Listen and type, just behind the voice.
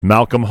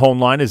Malcolm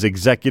Hoenlein is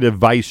Executive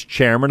Vice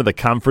Chairman of the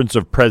Conference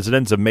of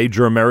Presidents of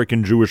Major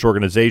American Jewish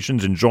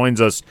Organizations and joins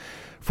us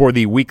for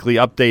the weekly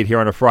update here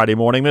on a Friday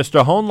morning.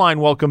 Mr. Hoenlein,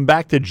 welcome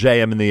back to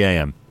JM in the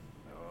AM.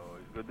 Oh,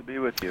 it's good to be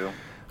with you.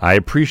 I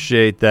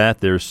appreciate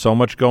that. There's so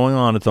much going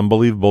on. It's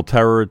unbelievable.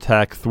 Terror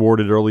attack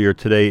thwarted earlier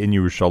today in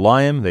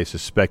Yerushalayim. They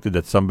suspected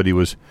that somebody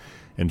was,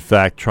 in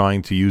fact,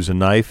 trying to use a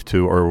knife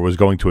or was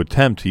going to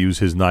attempt to use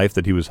his knife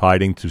that he was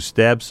hiding to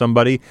stab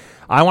somebody.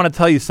 I want to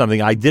tell you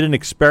something. I did an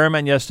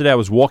experiment yesterday. I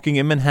was walking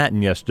in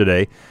Manhattan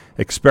yesterday.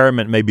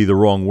 Experiment may be the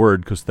wrong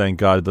word because, thank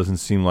God, it doesn't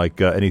seem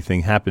like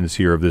anything happens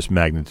here of this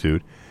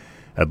magnitude,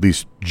 at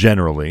least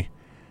generally.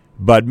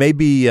 But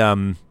maybe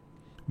an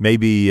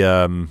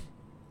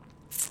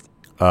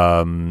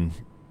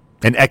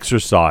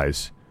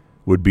exercise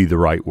would be the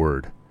right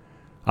word.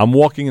 I'm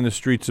walking in the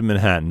streets of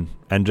Manhattan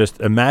and just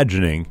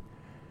imagining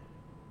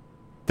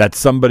that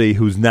somebody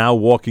who's now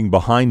walking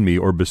behind me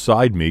or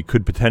beside me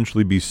could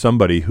potentially be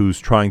somebody who's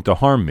trying to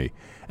harm me.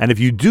 And if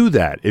you do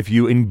that, if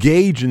you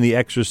engage in the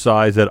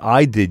exercise that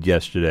I did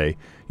yesterday,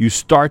 you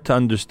start to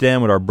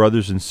understand what our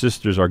brothers and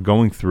sisters are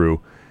going through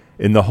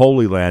in the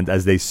Holy Land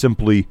as they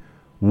simply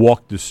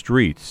walk the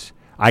streets.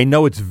 I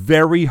know it's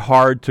very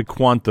hard to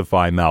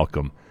quantify,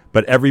 Malcolm,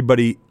 but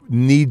everybody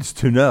needs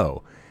to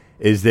know: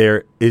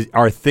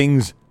 are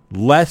things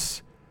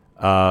less?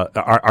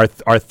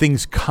 Are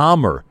things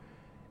calmer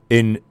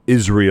in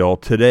Israel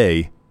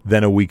today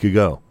than a week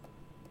ago?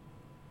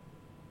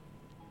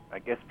 I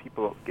guess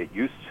people get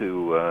used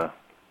to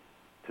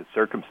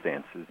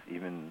circumstances,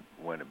 even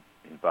when it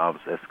involves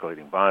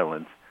escalating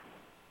violence.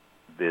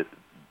 The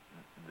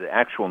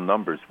actual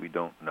numbers we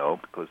don't know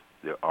because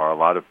there are a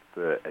lot of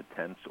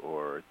attempts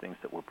or things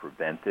that were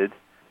prevented,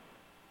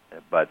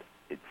 but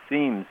it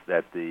seems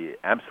that the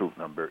absolute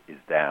number is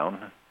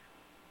down.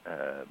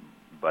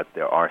 But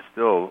there are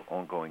still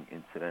ongoing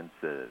incidents.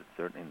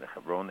 Certainly in the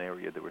Hebron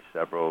area, there were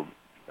several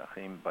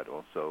shachim, but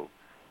also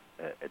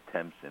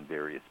attempts in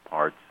various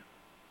parts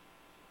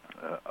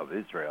of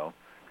Israel.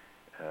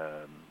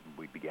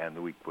 We began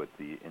the week with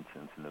the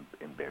incidents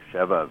in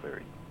Beersheba, a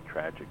very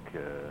tragic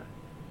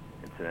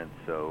incident.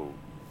 So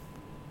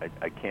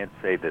I can't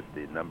say that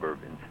the number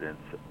of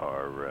incidents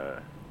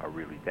are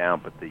really down,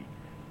 but the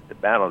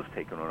battle has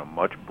taken on a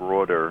much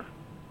broader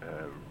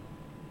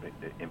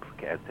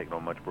has taken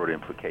on much broader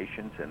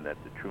implications, and that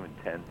the true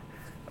intent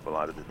of a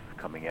lot of this is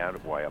coming out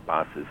of why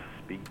Abbas's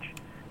speech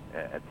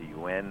at the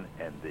UN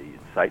and the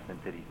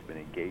incitement that he's been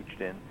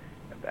engaged in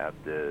about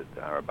the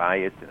Har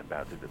Bayit and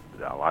about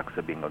the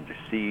Al-Aqsa being under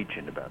siege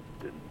and about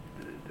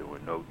there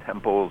were no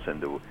temples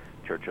and the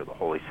Church of the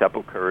Holy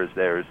Sepulchre is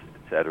theirs,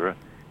 etc.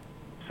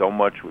 So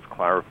much was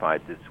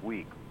clarified this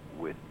week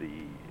with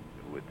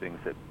things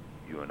that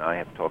you and I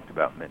have talked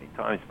about many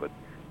times, but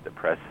the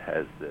press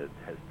has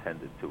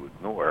tended to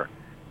ignore,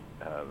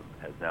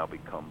 has now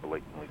become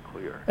blatantly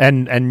clear.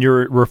 And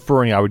you're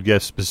referring, I would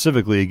guess,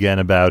 specifically again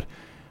about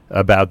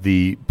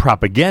the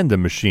propaganda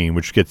machine,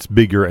 which gets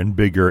bigger and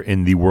bigger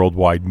in the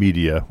worldwide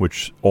media,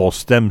 which all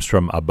stems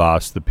from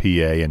Abbas, the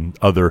PA, and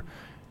other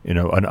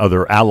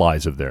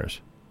allies of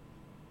theirs.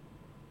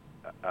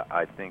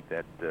 I think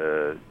that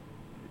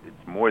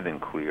it's more than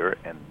clear,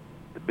 and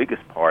the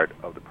biggest part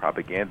of the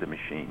propaganda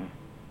machine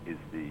is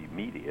the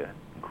media,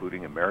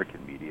 including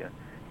American media.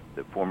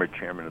 The former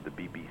chairman of the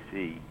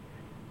BBC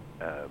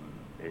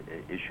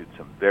issued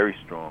some very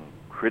strong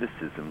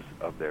criticisms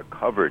of their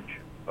coverage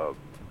of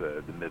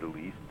the Middle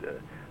East.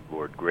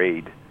 Lord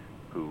Grade,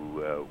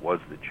 who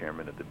was the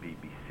chairman of the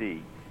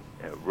BBC,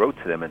 wrote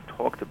to them and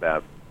talked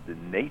about the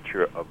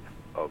nature of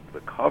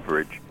the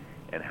coverage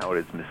and how it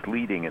is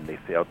misleading, and they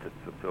failed to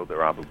fulfill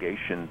their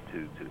obligation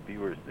to the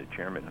viewers. The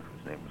chairman,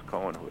 whose name was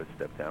Cohen, who had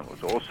stepped down,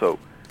 was also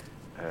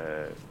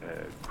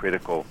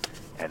critical,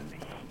 and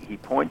he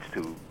points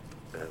to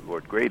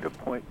Lord Grade to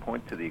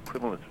point to the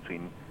equivalence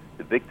between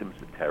the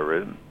victims of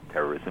terrorism,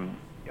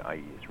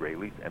 i.e.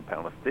 Israelis and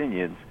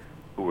Palestinians,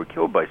 who were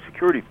killed by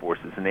security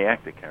forces in the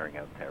act of carrying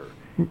out terror.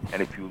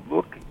 And if you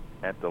look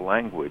at the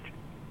language,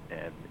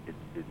 and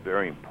it's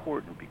very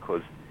important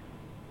because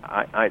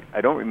I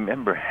don't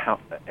remember how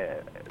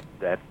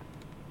that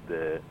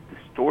the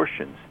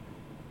distortions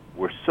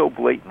were so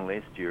blatant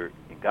last year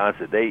in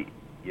Gaza. They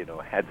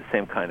had the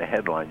same kind of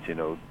headlines,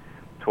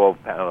 12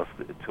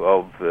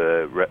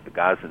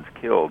 Gazans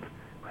killed,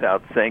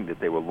 without saying that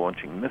they were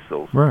launching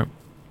missiles. Right.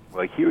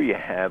 Well, here you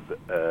have, with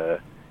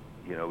a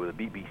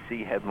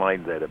BBC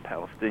headline that a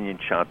Palestinian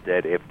shot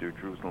dead after a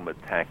Jerusalem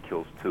attack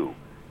kills 2.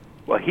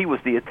 Well, he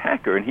was the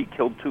attacker, and he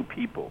killed 2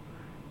 people.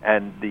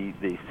 And the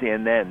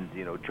CNN,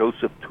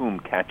 Joseph Toom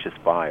catches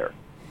fire.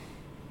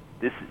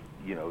 This,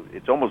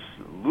 it's almost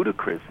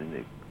ludicrous,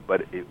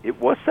 but it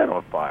was set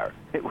on fire.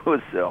 It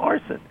was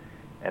arson.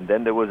 And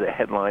then there was a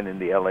headline in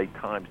the LA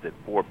Times that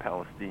 4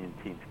 Palestinian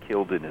teens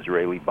killed in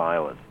Israeli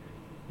violence.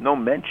 No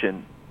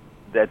mention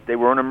that they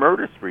were on a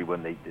murder spree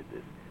when they did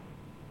this.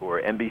 Or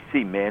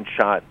NBC, man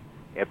shot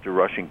after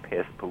rushing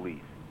past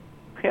police.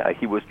 Yeah,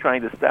 he was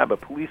trying to stab a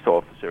police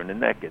officer in the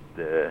neck at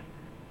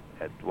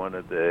one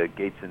of the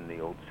gates in the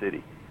old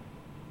city.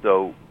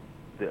 So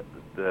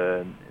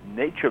the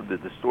nature of the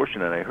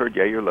distortion, and I heard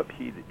Yair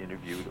Lapid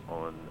interviewed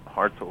on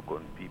Hard Talk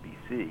on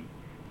BBC,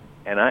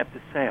 and I have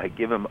to say I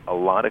give him a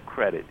lot of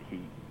credit.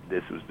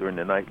 This was during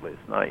the night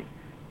last night.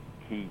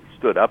 He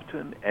stood up to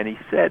him, and he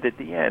said at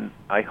the end,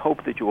 "I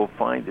hope that you will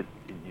find it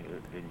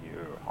in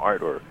your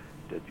heart, or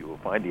that you will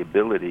find the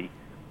ability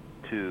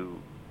to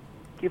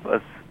give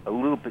us a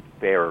little bit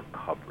fairer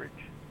coverage."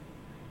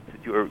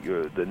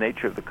 That the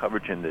nature of the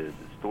coverage and the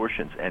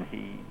distortions, and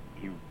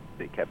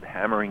they kept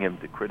hammering him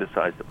to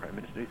criticize the Prime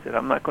Minister. He said,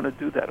 "I'm not going to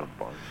do that on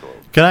foreign soil."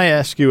 Can I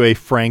ask you a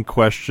frank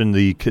question?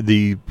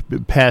 The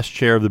past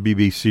chair of the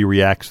BBC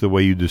reacts the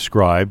way you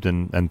described,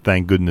 and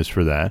thank goodness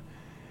for that.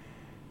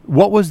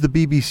 What was the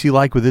BBC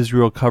like with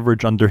Israel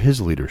coverage under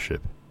his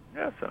leadership?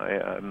 Yes,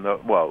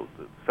 well,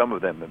 some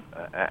of them,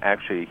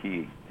 actually,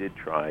 he did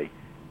try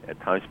at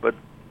times, but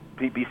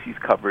BBC's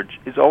coverage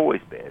is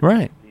always bad.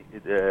 Right.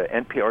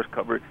 NPR's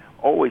coverage,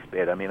 always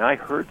bad. I mean, I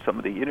heard some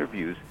of the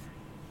interviews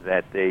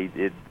that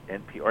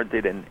NPR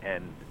did, and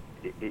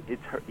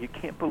it's you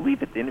can't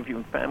believe it. They're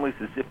interviewing families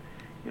as if,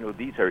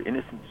 these are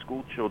innocent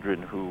school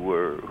children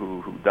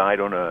who died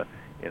in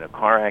a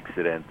car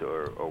accident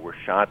or were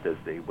shot as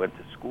they went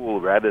to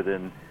school, rather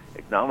than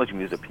acknowledging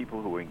these are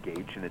people who were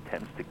engaged in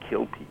attempts to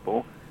kill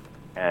people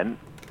and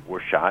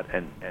were shot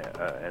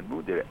and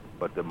wounded.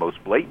 But the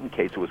most blatant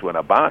case was when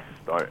Abbas,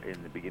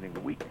 in the beginning of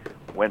the week,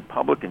 went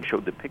public and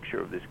showed the picture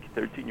of this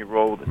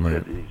 13-year-old and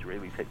said the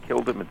Israelis had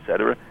killed him,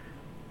 etc.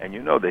 And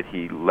you know that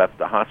he left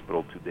the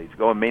hospital 2 days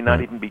ago and may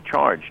not even be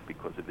charged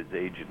because of his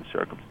age and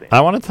circumstances.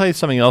 I want to tell you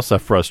something else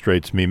that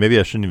frustrates me. Maybe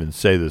I shouldn't even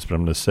say this, but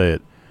I'm going to say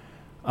it.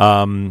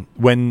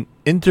 When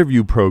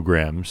interview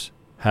programs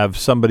have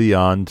somebody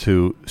on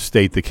to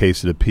state the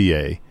case of the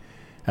PA,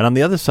 and on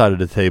the other side of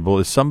the table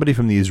is somebody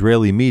from the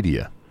Israeli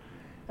media,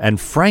 and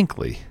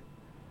frankly,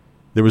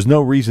 there was no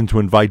reason to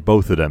invite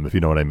both of them, if you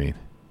know what I mean.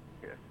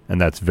 Yes.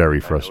 And that's very I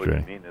frustrating.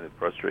 know what you mean, and it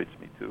frustrates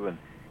me too. And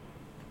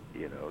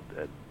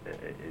that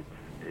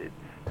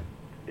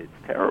it's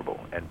terrible.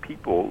 And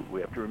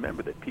we have to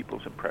remember that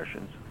people's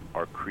impressions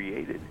are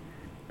created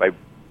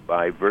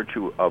by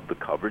virtue of the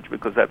coverage,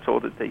 because that's all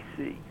that they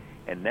see.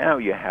 And now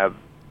you have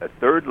a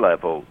third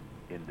level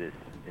in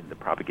the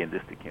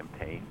propagandistic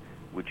campaign,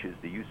 which is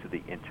the use of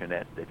the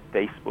internet, that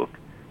Facebook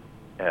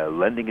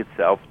lending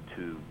itself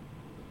to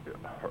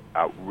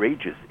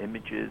outrageous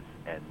images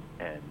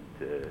and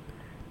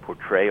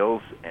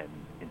portrayals and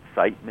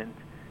incitement,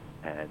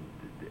 and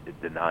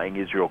denying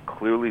Israel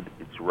clearly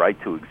its right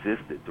to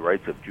exist, the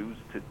rights of Jews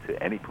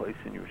to any place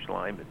in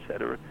Yerushalayim,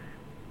 etc.,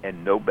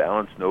 and no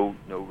balance, no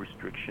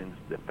restrictions.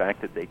 The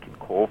fact that they can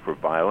call for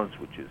violence,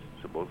 which is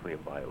supposedly a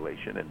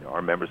violation, and there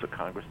are members of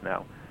Congress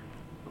now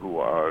who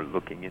are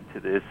looking into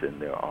this, and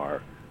there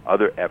are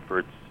other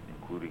efforts,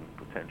 including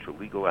potential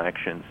legal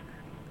actions,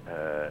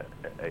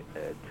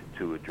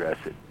 to address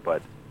it.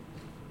 But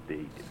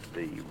the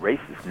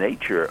racist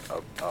nature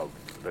of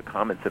the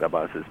comments that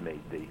Abbas has made,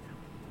 the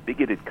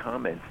bigoted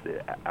comments,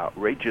 the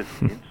outrageous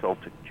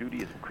insult to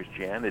Judaism,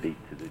 Christianity,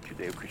 to the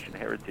Judeo-Christian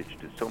heritage,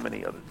 to so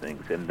many other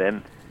things, and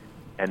then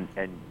and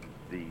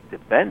the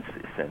defense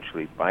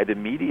essentially by the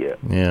media.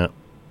 Yeah,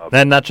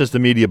 and not just the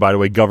media, by the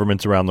way,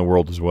 governments around the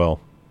world as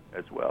well.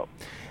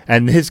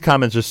 And his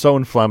comments are so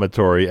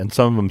inflammatory, and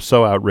some of them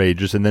so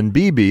outrageous. And then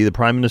Bibi, the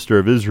Prime Minister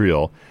of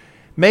Israel,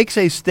 makes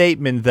a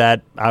statement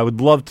that I would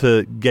love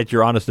to get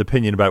your honest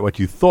opinion about what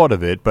you thought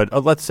of it, but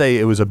let's say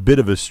it was a bit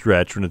of a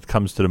stretch when it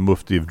comes to the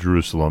Mufti of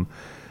Jerusalem.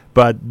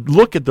 But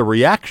look at the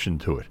reaction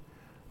to it.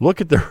 Look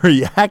at the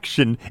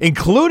reaction,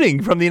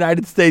 including from the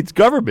United States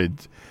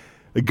government,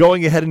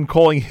 going ahead and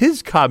calling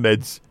his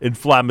comments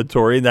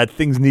inflammatory and that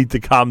things need to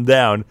calm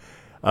down,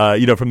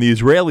 from the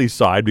Israeli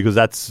side, because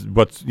that's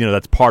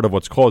part of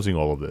what's causing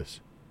all of this.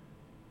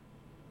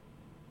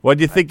 What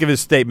do you think of his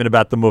statement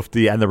about the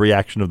Mufti and the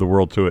reaction of the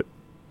world to it?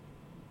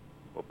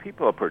 Well,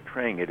 people are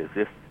portraying it as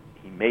if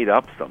he made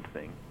up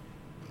something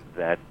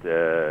that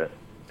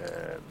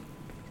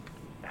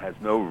has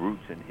no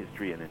roots in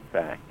history and in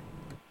fact.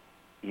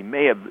 He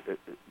may have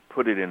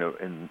put it in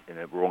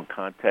a wrong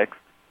context,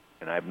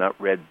 and I have not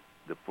read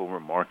the full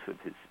remarks of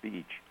his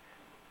speech.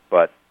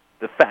 But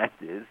the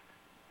fact is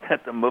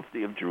that the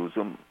Mufti of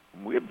Jerusalem,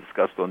 we have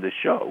discussed on this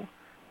show,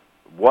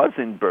 was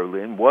in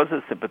Berlin, was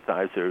a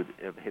sympathizer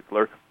of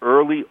Hitler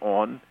early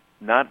on,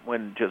 not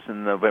just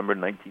in November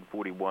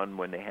 1941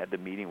 when they had the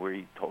meeting where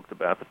he talked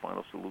about the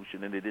final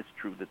solution. And it is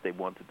true that they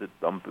wanted to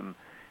dump him,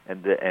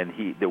 and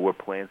there were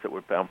plans that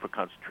were found for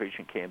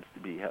concentration camps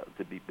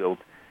to be built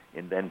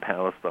in then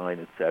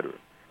Palestine, etc.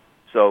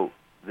 So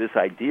this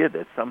idea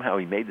that somehow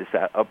he made this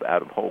up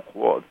out of whole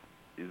cloth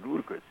is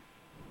ludicrous.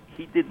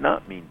 He did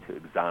not mean to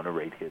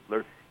exonerate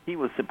Hitler. He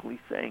was simply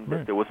saying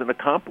that there was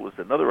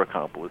another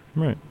accomplice,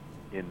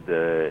 in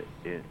the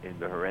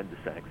horrendous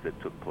acts that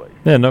took place.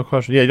 Yeah, no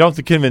question. Yeah, you don't have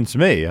to convince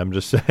me. I'm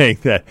just saying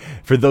that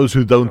for those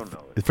who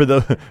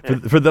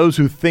for those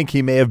who think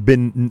he may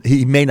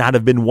not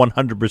have been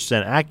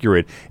 100%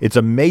 accurate, it's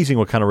amazing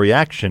what kind of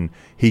reaction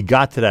he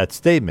got to that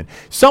statement.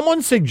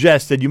 Someone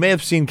suggested, you may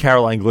have seen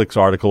Caroline Glick's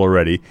article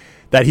already,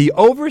 that he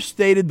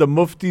overstated the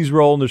Mufti's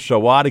role in the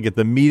Shoah to get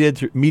the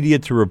media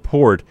to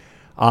report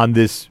on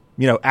this,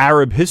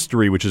 Arab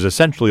history, which is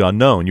essentially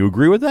unknown. You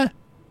agree with that?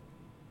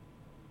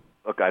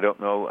 Look, I don't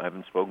know. I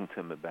haven't spoken to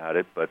him about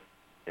it, but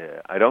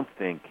I don't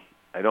think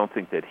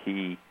that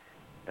he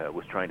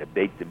was trying to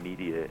bake the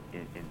media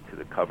into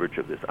the coverage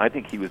of this. I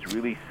think he was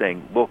really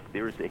saying, look,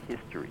 there is a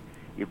history.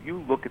 If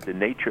you look at the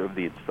nature of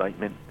the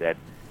incitement that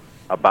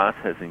Abbas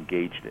has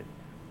engaged in,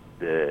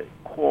 the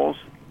calls,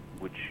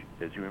 which,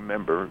 as you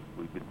remember,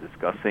 we've been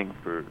discussing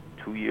for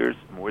 2 years,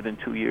 more than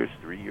 2 years,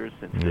 3 years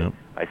since the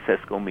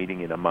ISESCO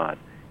meeting in Amman.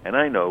 And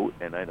I know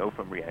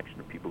from reaction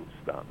of people who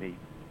stop me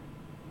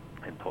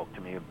and talk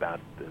to me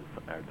about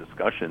our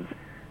discussions,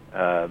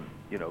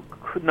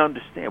 couldn't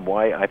understand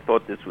why I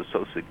thought this was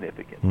so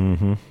significant.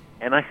 Mm-hmm.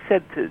 And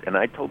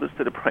I told this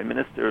to the Prime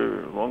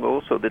Minister long ago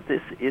also, that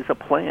this is a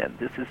plan.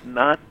 This is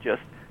not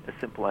just a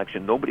simple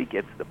action. Nobody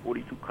gets the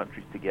 42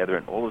 countries together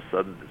and all of a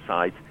sudden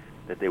decides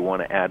that they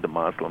want to add the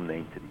Muslim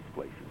name to these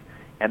places.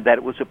 And that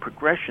it was a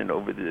progression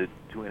over the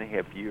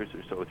 2.5 years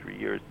or so, 3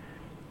 years,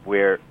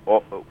 where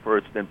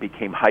first then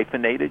became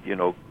hyphenated,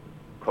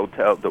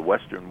 Kotel, the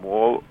Western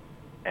Wall,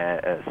 /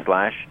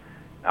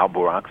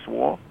 Al-Burak's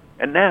Wall,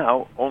 and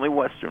now only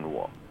Western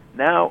Wall.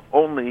 Now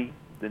only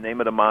the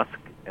name of the mosque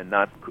and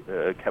not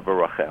Kever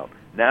Rachel.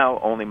 Now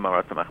only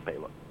Marat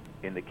Machpelah.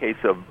 In the case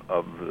of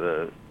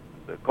the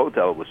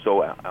Kotel, it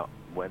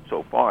went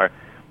so far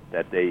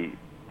that they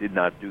did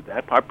not do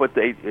that part, but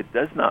it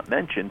does not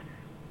mention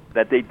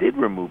that they did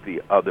remove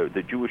the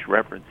Jewish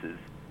references,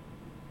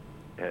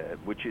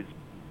 which has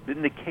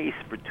been the case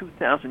for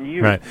 2,000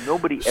 years. Right.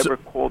 Nobody ever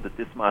called it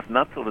this mosque,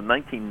 not till the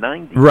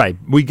 1990s. Right.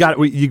 We got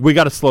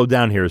to slow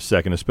down here a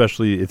second,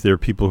 especially if there are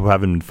people who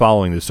haven't been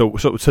following this. So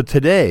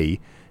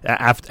today,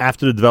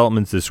 after the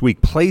developments this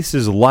week,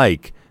 places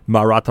like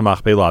Marat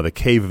Machpelah, the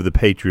Cave of the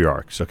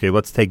Patriarchs, okay,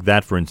 let's take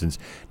that for instance,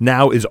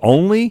 now is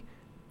only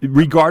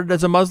regarded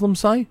as a Muslim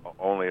site?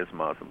 Only as a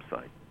Muslim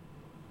site.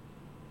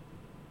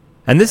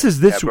 And this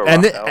is this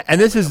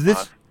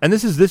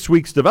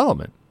week's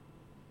development.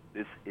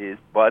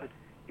 But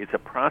it's a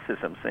process.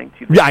 I'm saying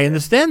to you. Yeah, I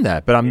understand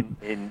that, but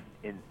in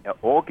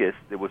August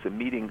there was a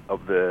meeting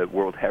of the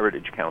World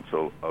Heritage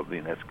Council of the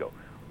UNESCO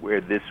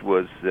where this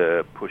was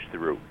pushed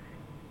through.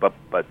 But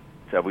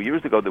several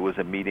years ago there was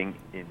a meeting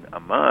in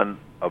Amman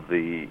of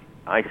the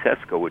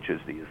ISESCO, which is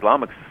the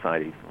Islamic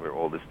Society, where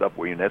all this stuff,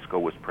 where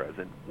UNESCO was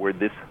present, where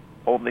this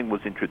whole thing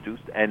was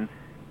introduced, and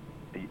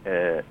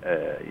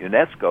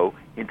UNESCO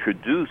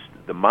introduced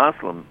the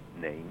Muslim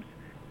names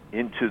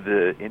into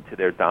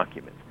their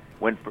documents.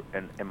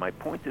 And my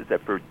point is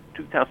that for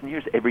 2,000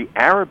 years, every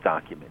Arab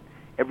document,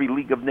 every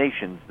League of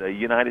Nations, the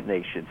United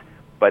Nations,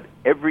 but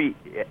every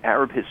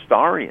Arab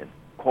historian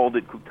called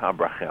it Kutab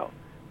Rachel.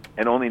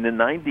 And only in the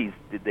 90s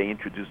did they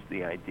introduce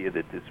the idea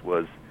that this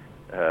was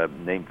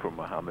named for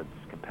Muhammad's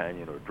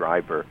companion or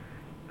driver.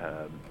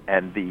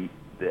 And the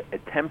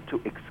attempt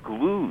to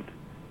exclude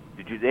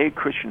the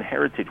Judeo-Christian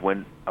heritage,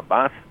 when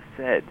Abbas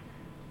said,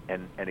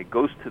 and it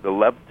goes to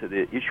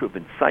the issue of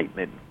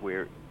incitement,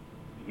 where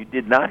you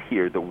did not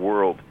hear the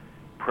world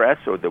press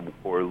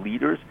or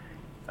leaders,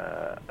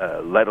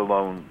 let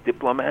alone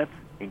diplomats,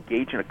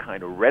 engage in a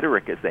kind of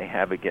rhetoric as they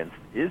have against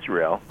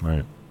Israel,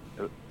 right,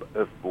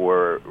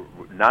 for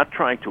not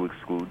trying to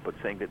exclude, but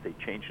saying that they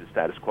changed the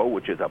status quo,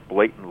 which is a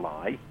blatant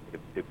lie.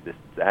 If the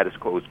status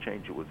quo was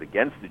changed, it was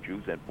against the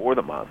Jews and for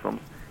the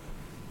Muslims.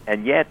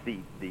 And yet the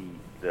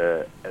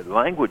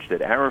language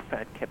that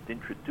Arafat kept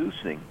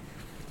introducing,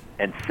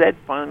 and said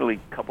finally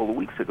a couple of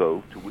weeks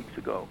ago, 2 weeks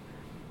ago,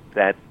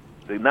 that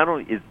not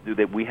only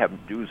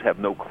Jews have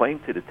no claim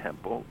to the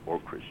temple or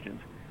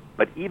Christians,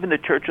 but even the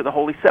Church of the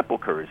Holy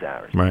Sepulchre is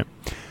ours. Right.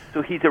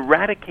 So he's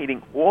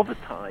eradicating all the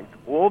ties,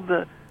 all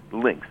the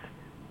links,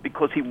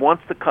 because he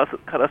wants to cut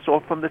us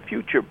off from the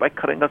future by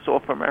cutting us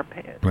off from our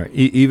past. Right.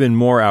 Even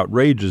more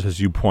outrageous, as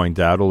you point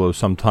out, although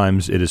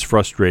sometimes it is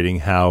frustrating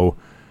how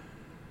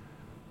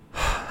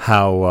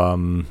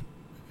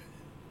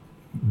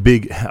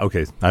big.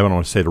 Okay, I don't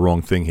want to say the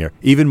wrong thing here.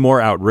 Even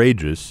more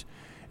outrageous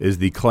is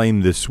the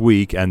claim this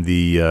week and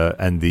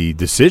the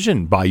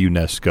decision by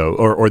UNESCO,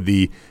 or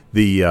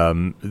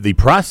the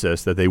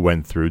process that they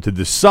went through to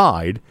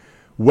decide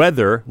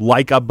whether,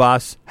 like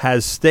Abbas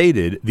has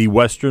stated, the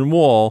Western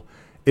Wall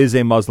is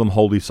a Muslim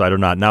holy site or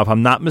not. Now, if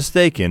I'm not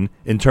mistaken,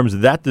 in terms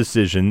of that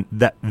decision,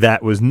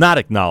 that was not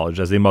acknowledged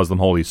as a Muslim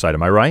holy site.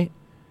 Am I right?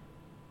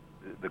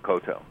 The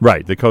Kotel.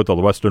 Right, the Kotel,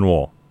 the Western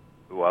Wall.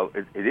 Well,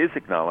 it is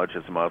acknowledged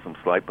as a Muslim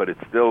site, but it's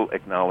still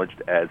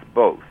acknowledged as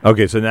both.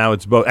 Okay, so now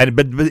it's both.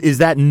 But is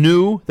that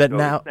new? So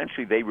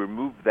essentially, they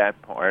removed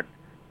that part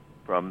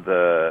from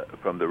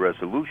the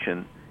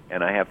resolution,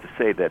 and I have to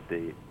say that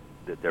the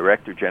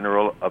Director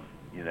General of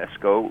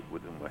UNESCO,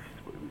 with whom we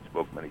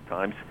spoke many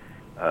times,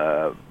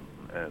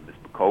 Ms.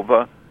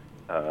 Bukova,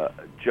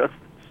 just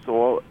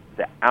saw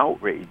the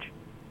outrage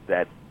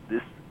that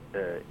this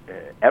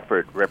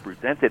effort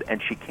represented,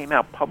 and she came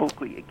out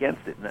publicly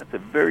against it. And that's a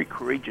very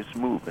courageous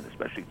move, and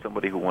especially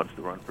somebody who wants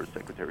to run for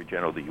Secretary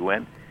General of the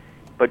UN.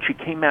 But she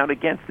came out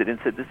against it and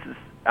said, this is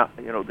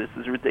this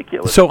is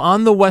ridiculous. So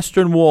on the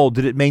Western Wall,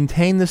 did it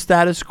maintain the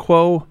status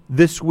quo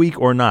this week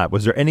or not?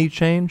 Was there any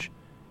change?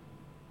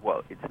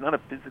 Well, it's not a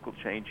physical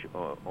change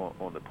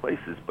on the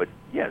places, but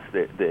yes,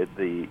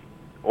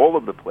 all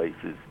of the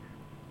places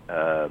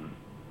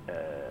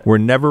were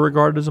never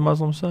regarded as a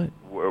Muslim site?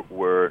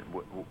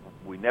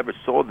 We never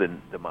saw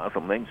the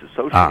Muslim names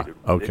associated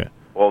with it.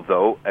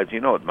 Although, as you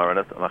know, at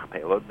Maranatha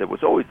Machpelah, there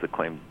was always the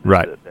claim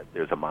that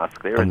there's a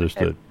mosque there.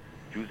 Understood. And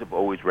Jews have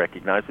always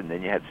recognized, and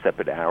then you had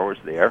separate hours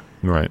there.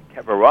 Right.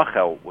 Kever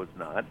Rachel was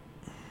not,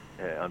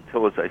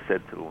 until, as I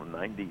said, to the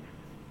 90s,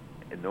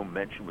 and no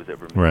mention was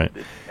ever made of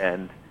it.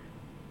 And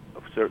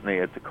certainly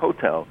at the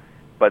Kotel.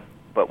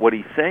 But what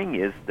he's saying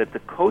is that the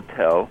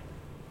Kotel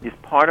is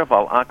part of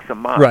Al-Aqsa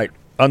Mosque. Right.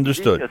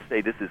 Understood. He didn't just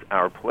say this is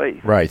our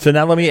place. Right. So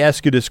now let me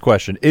ask you this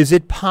question. Is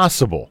it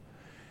possible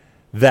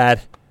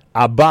that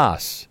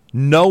Abbas,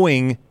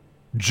 knowing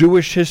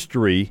Jewish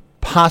history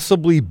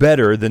possibly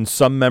better than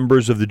some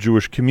members of the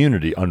Jewish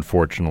community,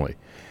 unfortunately,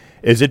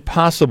 is it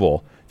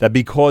possible that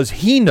because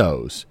he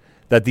knows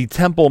that the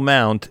Temple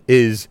Mount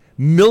is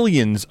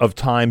millions of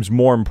times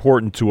more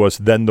important to us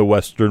than the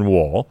Western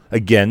Wall,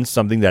 again,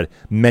 something that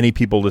many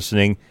people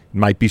listening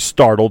might be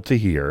startled to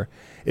hear,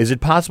 is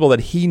it possible that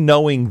he,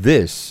 knowing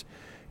this,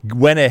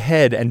 went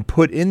ahead and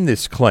put in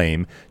this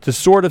claim to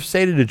sort of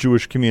say to the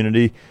Jewish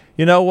community,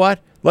 you know what?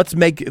 Let's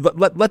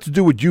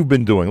do what you've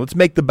been doing. Let's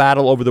make the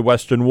battle over the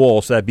Western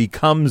Wall so that it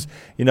becomes,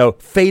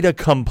 fait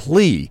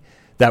accompli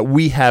that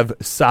we have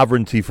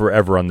sovereignty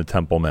forever on the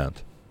Temple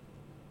Mount.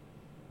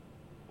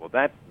 Well,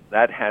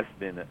 that has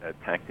been a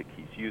tactic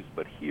he's used,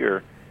 but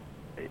here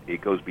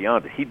it goes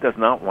beyond it. He does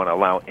not want to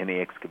allow any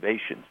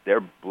excavations.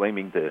 They're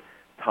blaming the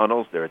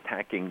tunnels. They're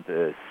attacking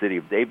the City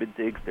of David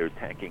digs. They're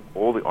attacking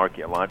all the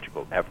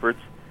archaeological efforts.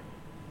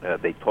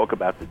 They talk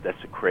about the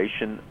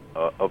desecration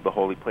of the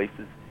holy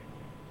places.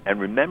 And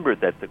remember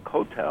that the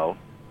Kotel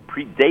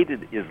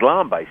predated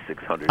Islam by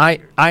 600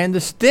 years. I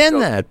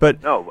understand that,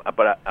 but... No,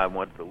 but I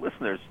want the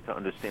listeners to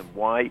understand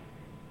why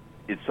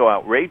it's so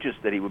outrageous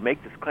that he would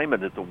make this claim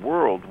and that the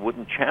world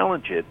wouldn't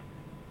challenge it,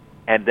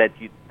 and that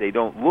they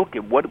don't look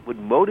at what would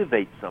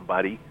motivate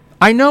somebody.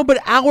 I know,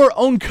 but our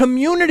own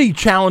community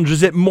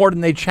challenges it more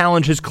than they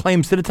challenge his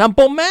claims to the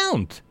Temple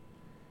Mount.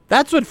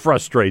 That's what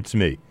frustrates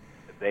me.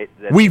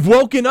 We've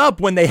woken up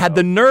when they had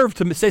the nerve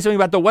to say something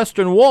about the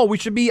Western Wall. We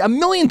should be a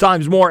million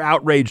times more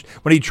outraged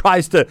when he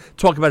tries to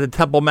talk about the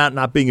Temple Mount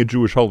not being a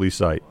Jewish holy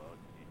site.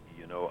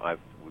 I've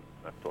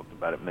talked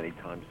about it many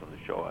times on the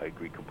show. I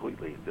agree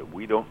completely that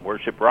we don't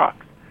worship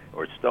rocks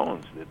or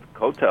stones. The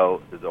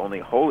Kotel is only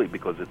holy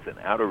because it's an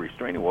outer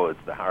restraining wall. It's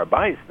the Har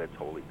HaBayis that's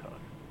holy to us.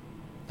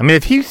 I mean,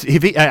 if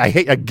he,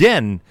 I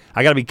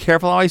got to be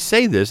careful how I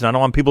say this, and I don't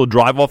want people to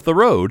drive off the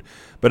road.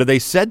 But if they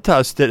said to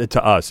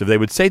us, if they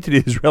would say to the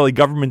Israeli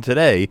government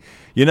today,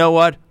 you know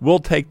what, we'll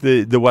take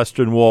the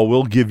Western Wall,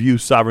 we'll give you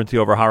sovereignty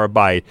over Har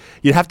HaBayit,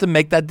 you'd have to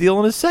make that deal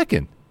in a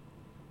second.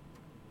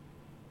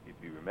 If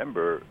you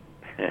remember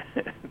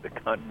the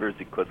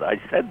controversy, because I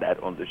said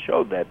that on the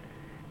show, that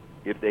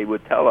if they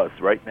would tell us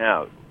right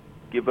now,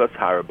 give us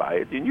Har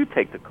HaBayit, then you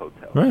take the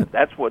Kotel. Right.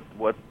 That's what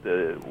we're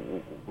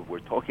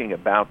talking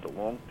about, the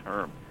long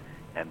term,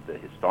 and the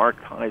historic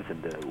ties,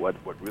 and what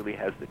really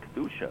has the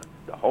Kedusha,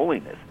 the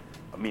holiness.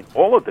 I mean,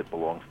 all of it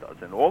belongs to us,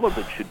 and all of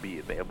it should be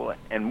available.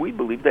 And we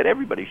believe that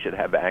everybody should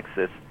have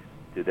access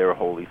to their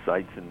holy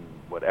sites and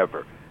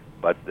whatever.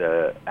 But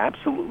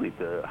absolutely,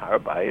 the Har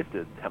HaBayit,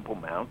 the Temple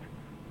Mount,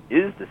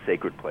 is the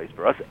sacred place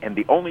for us. And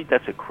the only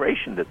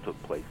desecration that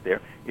took place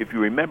there, if you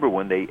remember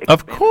when they expanded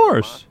of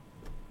course, the mosque,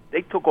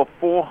 they took off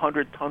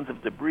 400 tons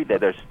of debris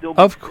that are still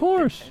of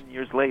course 10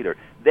 years later.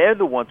 They're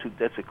the ones who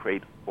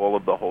desecrate all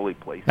of the holy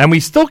places. And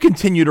we still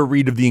continue to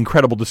read of the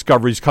incredible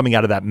discoveries coming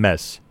out of that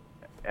mess.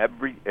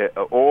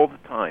 All the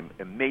time,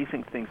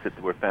 amazing things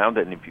that were found,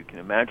 and if you can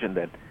imagine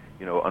that,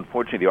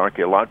 unfortunately, the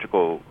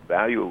archaeological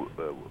value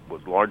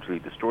was largely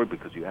destroyed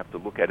because you have to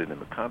look at it in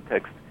the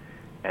context,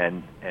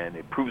 and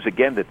it proves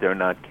again that they're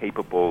not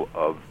capable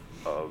of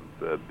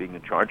being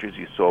in charge, as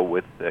you saw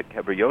with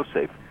Kever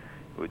Yosef,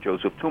 with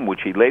Joseph Tum,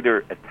 which he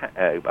later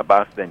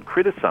Abbas then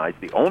criticized.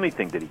 The only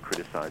thing that he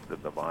criticized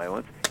of the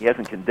violence, he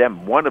hasn't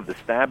condemned one of the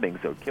stabbings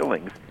or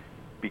killings,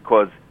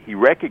 because he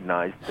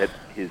recognized that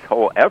his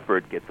whole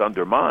effort gets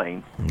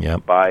undermined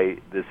by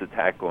this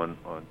attack on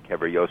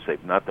Kever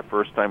Yosef. Not the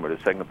first time or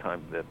the second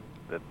time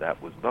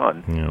that was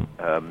done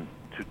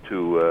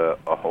to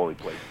a holy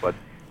place. But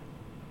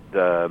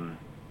and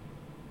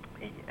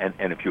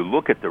if you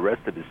look at the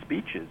rest of his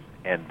speeches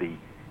and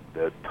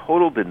the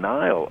total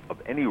denial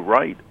of any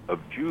right of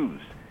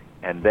Jews,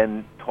 and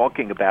then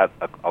talking about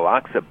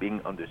Al-Aqsa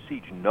being under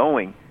siege,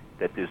 knowing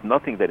that there's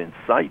nothing that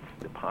incites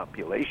the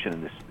population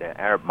in the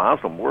Arab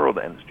Muslim world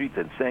and the streets,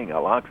 and saying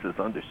Al-Aqsa is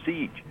under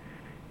siege,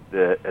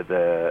 and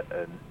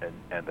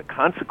the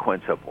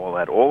consequence of all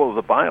that, all of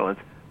the violence,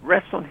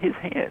 rests on his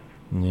hands.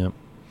 Yep.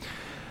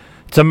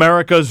 It's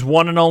America's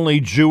one and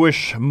only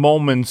Jewish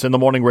Moments in the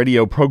Morning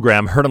radio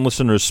program. Heard and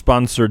listeners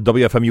sponsored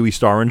WFMU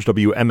East Orange,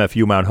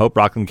 WMFU Mount Hope,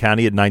 Rockland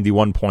County at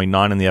 91.9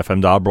 on the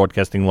FM dial,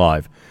 broadcasting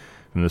live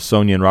from the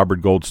Sonia and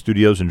Robert Gold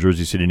studios in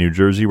Jersey City, New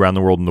Jersey, around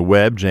the world on the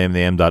web,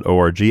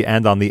 jmam.org,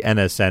 and on the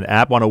NSN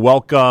app. Want to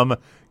welcome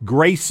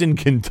Grace in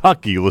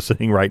Kentucky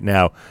listening right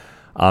now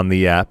on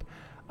the app.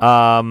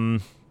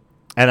 And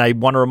I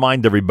want to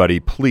remind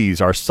everybody,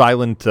 please, our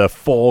Silent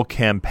Fall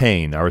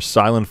campaign. Our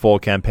Silent Fall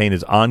campaign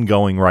is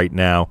ongoing right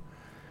now.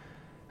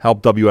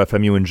 Help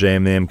WFMU and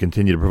JMAM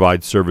continue to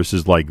provide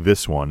services like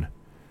this one.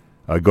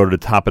 Go to the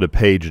top of the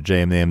page at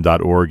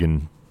jmam.org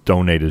and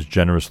donate as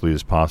generously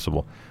as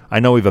possible. I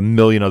know we have a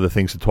million other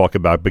things to talk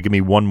about, but give me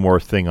one more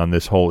thing on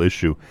this whole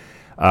issue.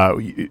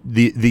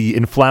 The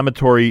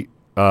inflammatory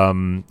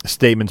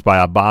statements by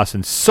Abbas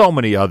and so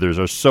many others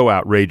are so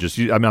outrageous.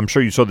 I'm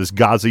sure you saw this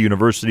Gaza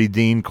University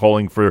dean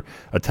calling for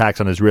attacks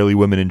on Israeli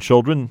women and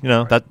children. You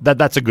know,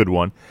 that's a good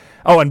one.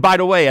 Oh, and by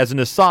the way, as an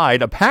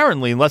aside,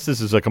 apparently, unless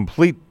this is a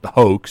complete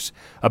hoax,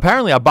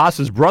 apparently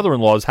Abbas's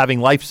brother-in-law is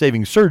having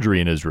life-saving surgery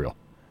in Israel.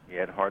 He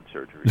had heart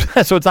surgery.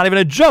 So it's not even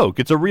a joke.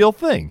 It's a real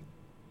thing.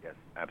 Yes,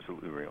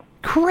 absolutely real.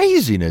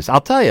 Craziness,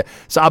 I'll tell you.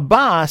 So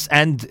Abbas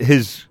and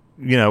his,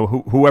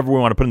 whoever we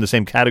want to put in the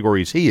same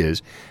category as he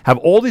is, have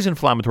all these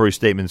inflammatory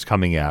statements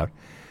coming out.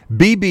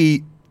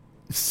 Bibi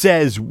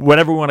says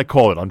whatever we want to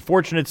call it,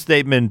 unfortunate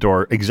statement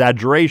or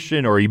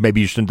exaggeration, or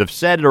maybe you shouldn't have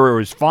said it, or it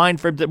was fine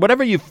for him to,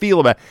 whatever you feel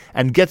about,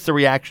 and gets the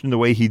reaction the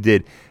way he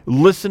did.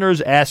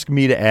 Listeners ask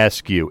me to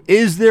ask you,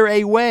 is there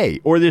a way,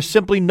 or there's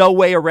simply no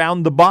way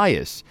around the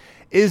bias?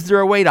 Is there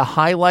a way to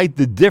highlight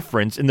the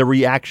difference in the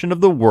reaction of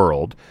the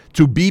world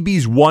to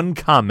Bibi's one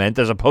comment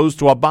as opposed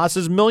to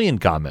Abbas's million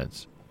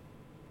comments?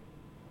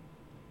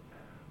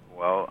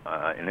 Well,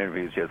 in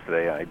interviews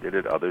yesterday, I did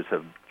it. Others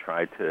have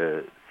tried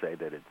to say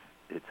that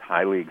it's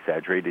highly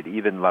exaggerated.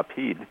 Even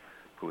Lapid,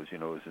 who is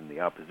in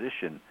the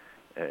opposition,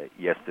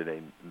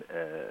 yesterday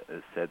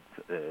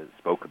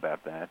spoke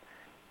about that.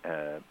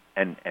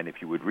 And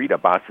if you would read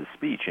Abbas's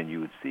speech, and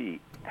you would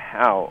see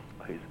how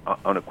his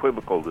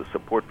unequivocal the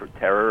support for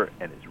terror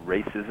and his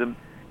racism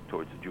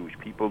towards the Jewish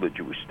people, the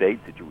Jewish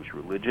state, the Jewish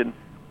religion,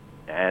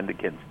 and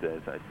against,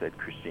 as I said,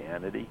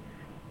 Christianity,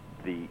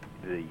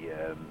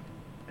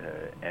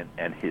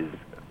 and his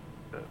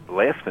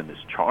blasphemous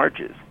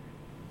charges,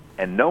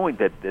 and knowing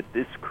that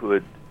this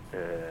could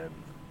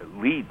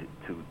lead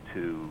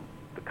to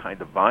the kind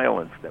of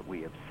violence that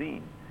we have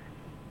seen,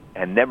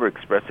 and never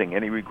expressing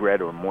any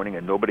regret or mourning,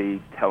 and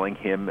nobody telling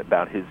him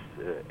about his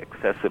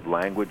excessive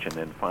language, and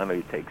then finally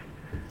it takes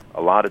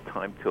a lot of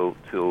time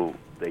till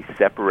they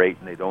separate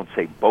and they don't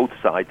say both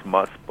sides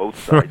must, both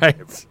sides. Right.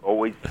 They're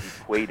always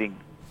equating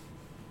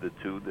the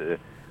two, the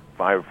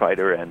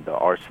firefighter and the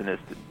arsonist,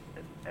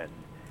 and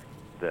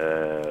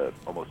the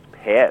almost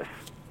pass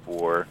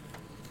for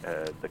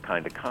the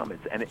kind of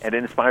comments. And it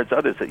inspires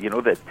others that,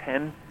 that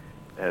 10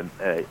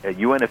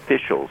 UN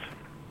officials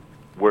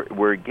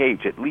were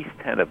engaged, at least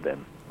 10 of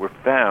them were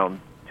found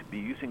to be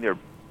using their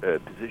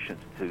positions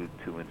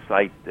to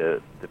incite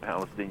the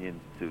Palestinians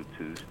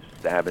to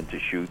stab and to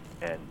shoot,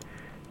 and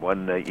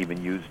one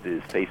even used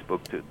his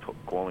Facebook to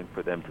calling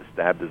for them to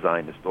stab the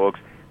Zionist dogs.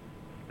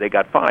 They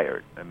got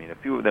fired. I mean, a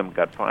few of them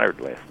got fired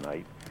last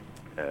night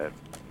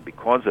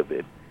because of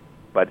it,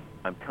 but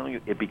I'm telling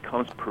you, it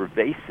becomes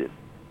pervasive.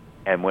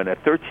 And when a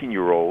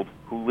 13-year-old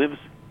who lives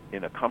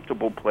in a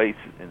comfortable place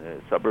in a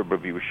suburb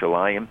of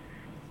Yerushalayim,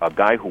 a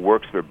guy who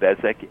works for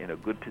Bezek in a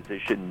good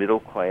position,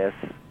 middle class,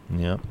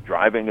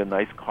 driving a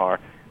nice car,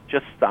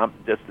 just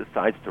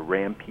decides to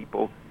ram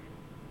people.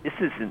 This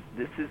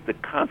is the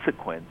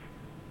consequence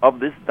of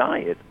this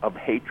diet of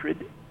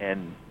hatred,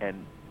 and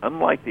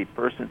unlike the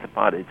First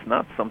Intifada, it's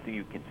not something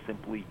you can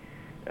simply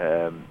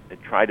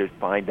try to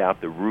find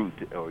out the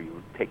route, or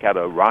you take out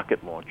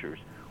rocket launchers,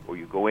 or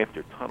you go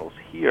after tunnels.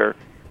 Here,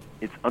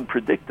 it's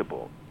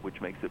unpredictable, which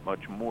makes it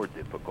much more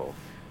difficult.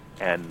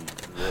 And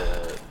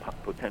the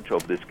potential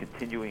of this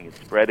continuing and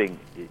spreading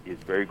is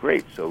very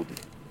great. So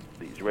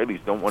the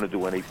Israelis don't want to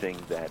do anything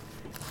that,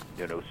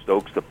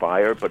 stokes the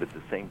fire, but at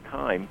the same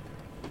time,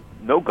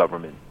 no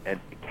government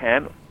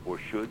can or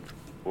should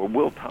or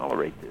will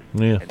tolerate this,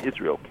 and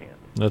Israel can't.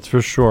 That's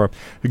for sure.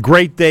 A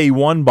great day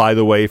one, by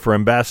the way, for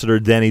Ambassador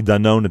Danny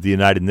Danon at the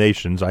United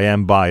Nations. I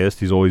am biased.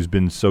 He's always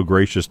been so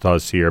gracious to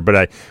us here.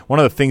 But one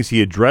of the things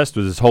he addressed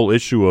was this whole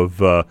issue of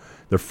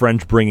the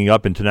French bringing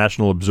up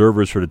international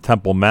observers for the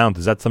Temple Mount.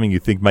 Is that something you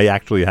think may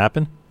actually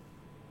happen?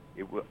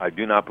 I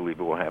do not believe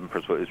it will happen.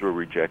 First of all, Israel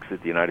rejects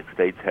it. The United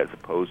States has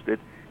opposed it.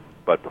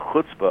 But the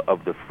chutzpah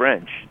of the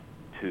French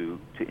to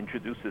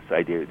introduce this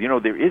idea,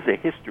 there is a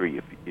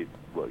history,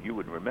 you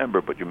wouldn't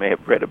remember, but you may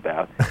have read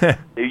about.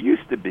 There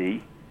used to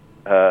be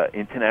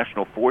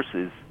international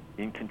forces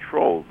in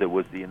control. There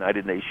was the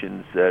United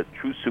Nations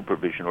Truce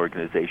Supervision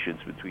Organizations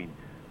between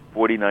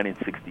 49 and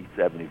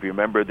 67. If you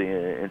remember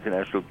the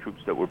international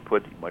troops that were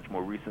put much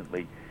more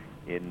recently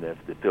in the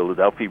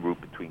Philadelphia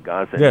route between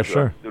Gaza and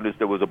Israel, as soon as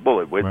there was a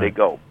bullet, where'd they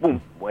go?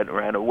 Boom,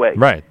 ran away.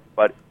 Right.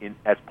 But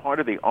as part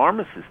of the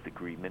armistice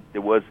agreement,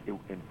 there was,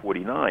 in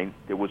 49,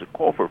 there was a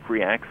call for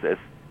free access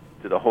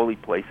to the holy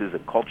places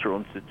and cultural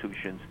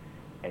institutions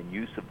and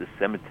use of the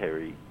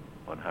cemetery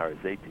on Har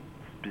HaZeitim,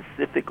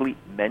 specifically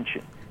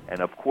mentioned. And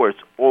of course,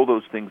 all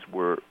those things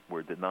were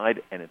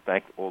denied, and in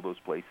fact, all those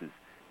places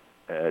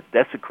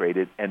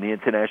desecrated, and the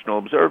international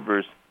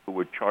observers who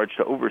were charged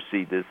to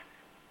oversee this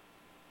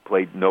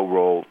played no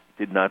role,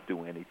 did not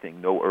do anything,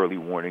 no early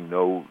warning,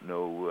 no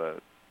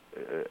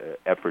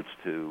efforts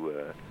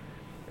to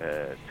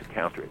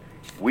counter it.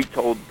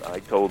 I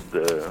told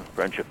the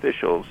French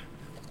officials,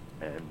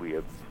 and we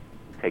have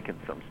taken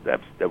some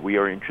steps, that we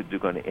are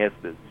going to ask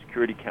the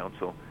Security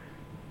Council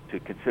to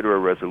consider a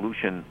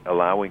resolution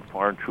allowing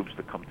foreign troops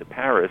to come to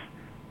Paris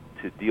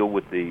to deal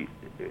with the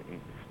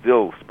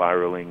still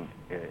spiraling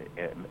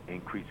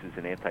increases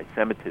in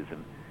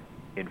anti-Semitism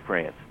in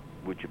France,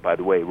 which, by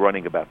the way,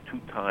 running about 2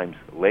 times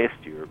last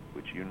year,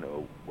 which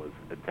was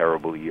a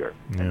terrible year.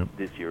 Yep. And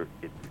this year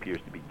it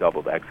appears to be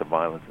doubled, acts of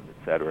violence and et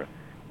cetera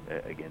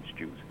against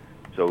Jews.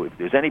 So if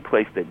there's any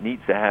place that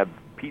needs to have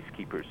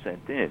peacekeepers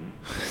sent in,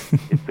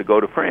 it's to go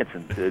to France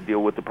and to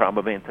deal with the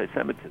problem of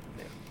anti-Semitism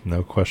there.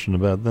 No question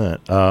about that.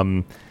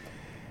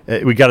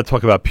 We got to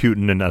talk about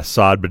Putin and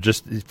Assad, but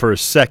just for a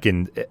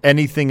second,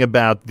 anything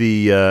about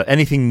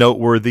anything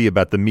noteworthy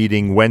about the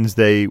meeting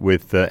Wednesday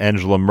with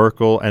Angela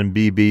Merkel and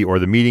Bibi, or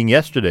the meeting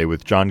yesterday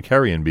with John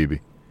Kerry and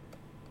Bibi?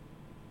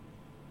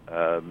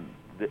 No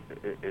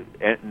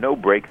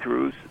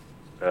breakthroughs.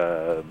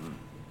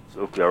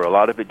 Look, there are a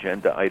lot of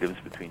agenda items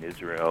between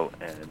Israel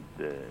and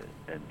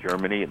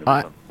Germany, and it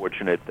was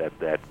unfortunate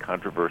that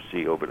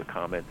controversy over the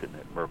comment, and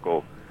that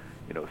Merkel,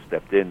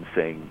 stepped in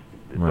saying,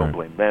 "Don't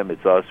blame them;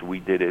 it's us. We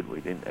did it. We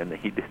didn't." And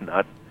he did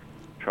not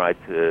try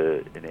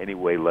to, in any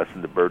way,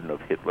 lessen the burden of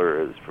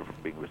Hitler as for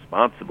being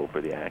responsible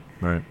for the act.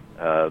 Right.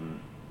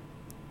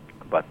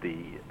 But the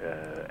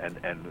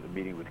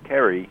meeting with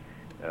Kerry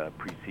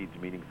precedes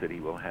meetings that he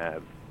will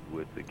have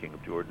with the King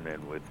of Jordan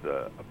and with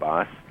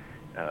Abbas.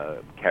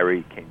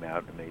 Kerry came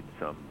out and made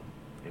some,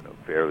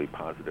 fairly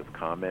positive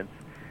comments.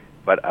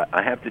 But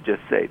I have to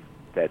just say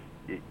that,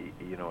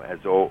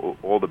 as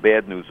all the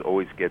bad news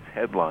always gets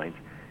headlines,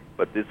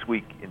 but this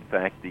week, in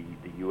fact, the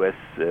U.S.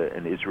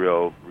 And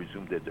Israel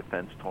resumed their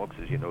defense talks.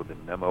 As you know, the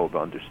memo of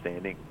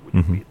understanding, which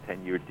would be a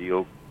 10-year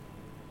deal,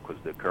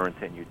 because the current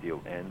 10-year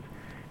deal ends.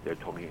 They're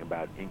talking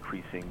about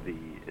increasing the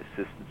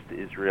assistance to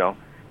Israel,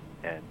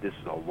 and this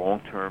is a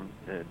long-term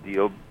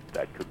deal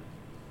that could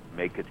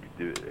make a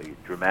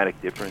dramatic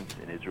difference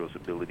in Israel's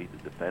ability to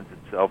defend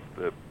itself,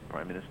 the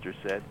Prime Minister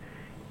said.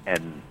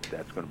 And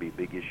that's going to be a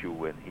big issue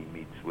when he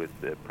meets with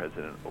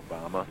President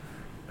Obama.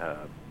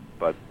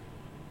 But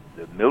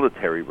the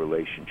military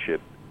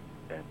relationship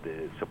and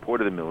the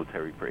support of the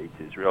military for aid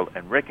to Israel,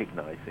 and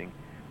recognizing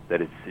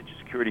that its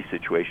security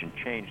situation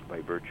changed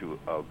by virtue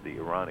of the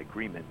Iran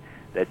agreement,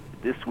 that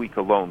this week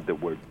alone there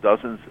were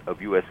dozens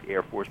of U.S.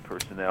 Air Force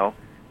personnel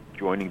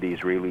joining the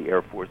Israeli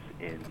Air Force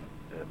in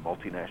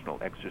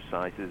multinational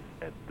exercises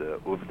at the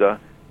Uvda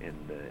in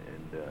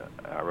the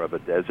Araba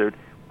Desert.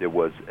 There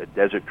was a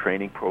desert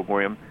training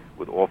program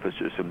with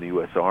officers from the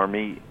U.S.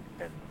 Army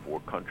and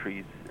 4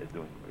 countries.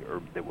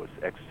 There was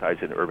exercise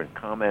in urban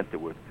combat.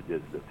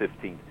 There's the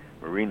 15th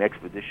Marine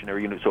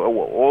Expeditionary Unit. So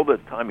all the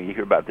time you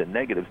hear about the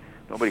negatives,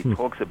 nobody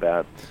talks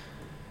about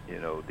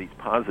these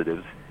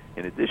positives.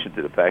 In addition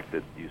to the fact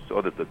that you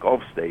saw that the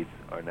Gulf states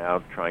are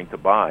now trying to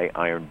buy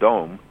Iron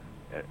Dome,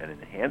 an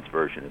enhanced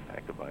version, in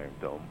fact, of Iron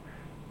Dome,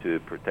 to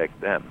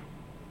protect them.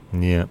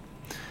 Yeah.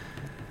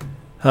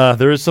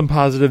 There is some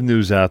positive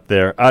news out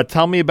there.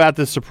 Tell me about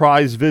the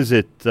surprise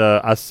visit,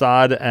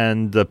 Assad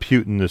and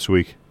Putin this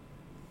week.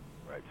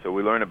 Right. So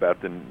we learned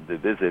about the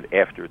visit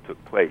after it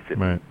took place. It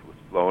was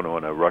flown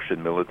on a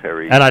Russian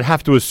military... And I'd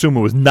have to assume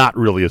it was not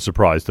really a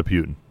surprise to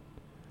Putin.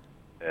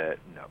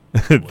 No.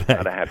 It was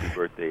not a happy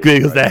birthday.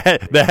 Because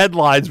the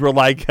headlines were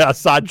like,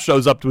 Assad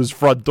shows up to his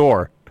front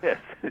door. Yes.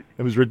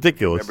 It was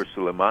ridiculous.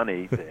 Remember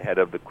Soleimani, the head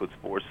of the Quds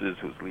forces,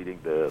 who's leading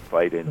the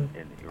fight in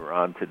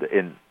Iran,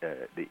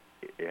 the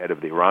head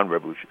of the Iran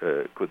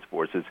Quds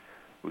forces,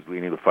 who's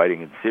leading the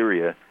fighting in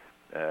Syria,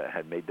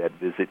 had made that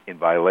visit in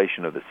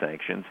violation of the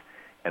sanctions.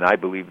 And I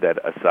believe that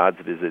Assad's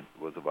visit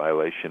was a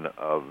violation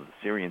of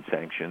Syrian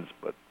sanctions,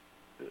 but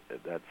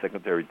that's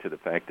secondary to the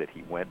fact that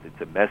he went.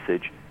 It's a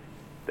message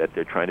that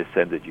they're trying to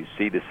send, that you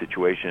see the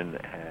situation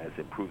has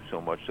improved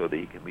so much so that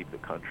he can leave the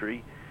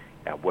country.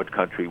 And what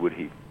country would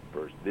he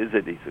first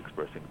visit? He's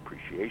expressing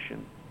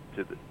appreciation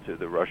to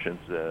the Russians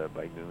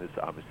by doing this.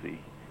 Obviously,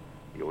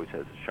 he always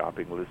has a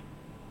shopping list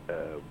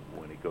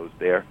when he goes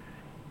there.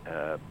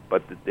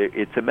 But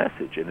it's a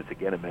message, and it's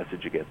again a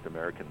message against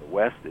America and the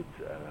West. It's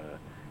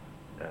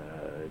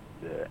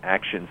the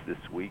actions this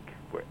week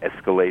were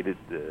escalated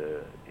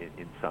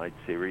inside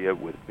Syria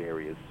with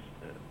various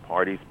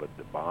parties, but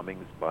the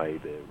bombings by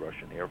the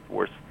Russian Air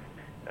Force,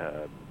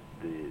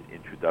 the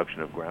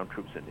introduction of ground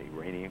troops and the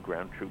Iranian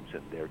ground troops,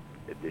 and their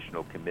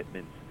additional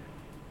commitments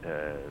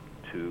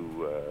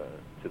to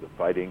the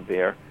fighting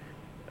there.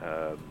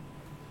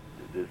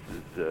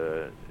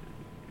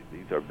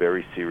 These are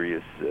very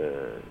serious.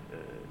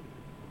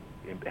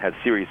 Has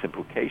serious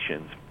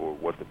implications for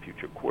what the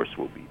future course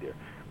will be there.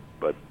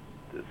 But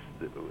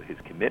his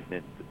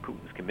commitment,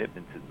 Putin's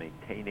commitment to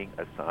maintaining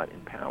Assad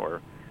in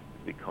power,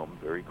 become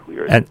very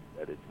clear And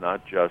that it's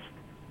not just,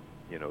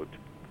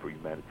 for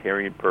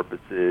humanitarian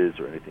purposes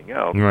or anything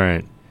else.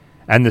 right.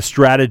 And the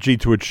strategy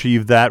to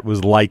achieve that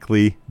was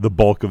likely the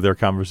bulk of their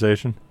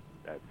conversation?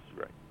 That's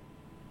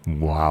right.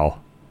 Wow.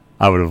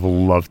 I would have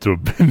loved to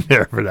have been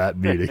there for that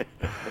meeting.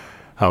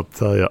 I'll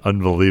tell you,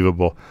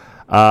 unbelievable.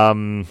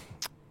 The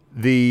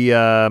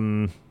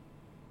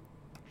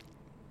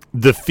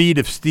defeat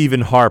of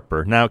Stephen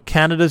Harper. Now,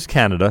 Canada's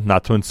Canada,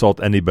 not to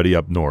insult anybody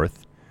up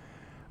north,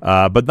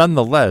 but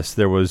nonetheless,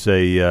 there was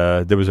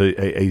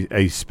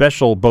a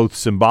special, both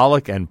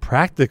symbolic and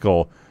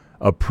practical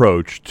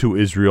approach to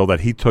Israel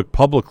that he took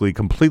publicly,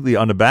 completely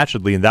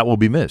unabashedly, and that will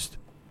be missed.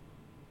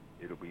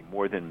 It'll be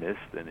more than missed,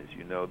 and as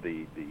you know,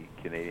 the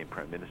Canadian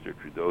Prime Minister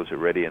Trudeau's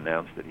already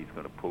announced that he's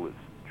going to pull his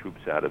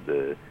troops out of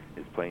his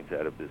planes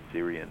out of the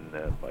Syrian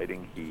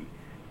fighting. He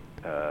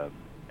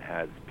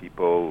has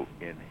people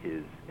in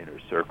his inner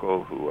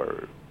circle who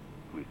are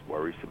at least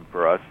worrisome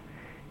for us.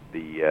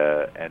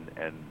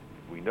 And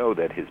we know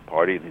that his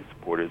party and his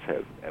supporters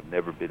have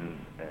never been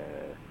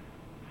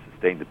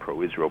sustained the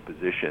pro-Israel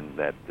position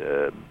that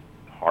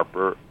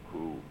Harper,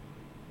 who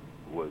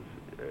was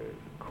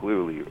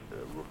clearly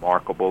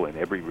remarkable in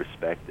every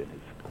respect, and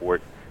his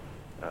support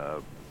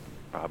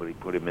probably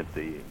put him at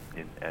the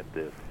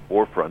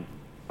forefront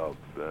of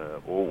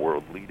all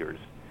world leaders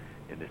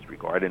in this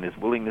regard, and his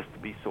willingness to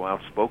be so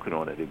outspoken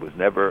on it. It was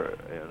never,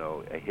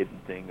 a hidden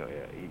thing.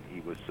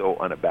 He was so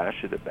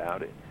unabashed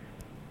about it,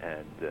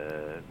 and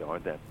there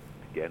aren't that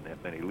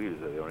many leaders.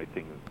 The only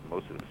thing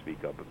most of them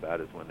speak up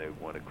about is when they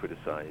want to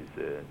criticize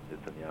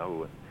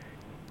Netanyahu.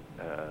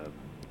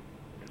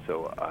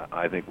 So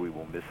I think we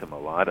will miss him a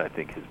lot. I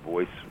think his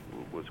voice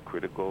was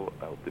critical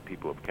of the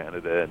people of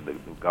Canada, and the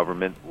new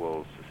government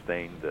will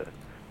sustain the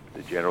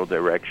general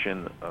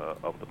direction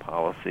of the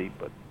policy,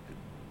 but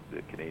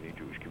the Canadian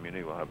Jewish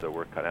community will have their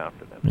work cut out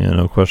for them. Yeah,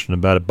 no question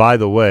about it. By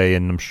the way,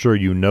 and I'm sure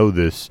you know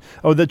this,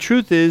 the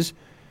truth is,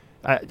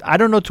 I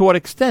don't know to what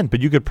extent,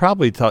 but you could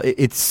probably tell,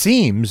 it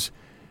seems,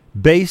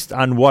 based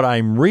on what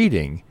I'm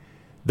reading,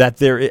 that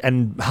there,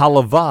 and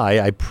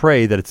halavai, I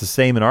pray that it's the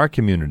same in our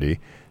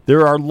community,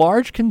 there are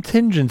large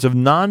contingents of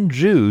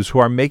non-Jews who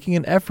are making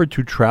an effort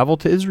to travel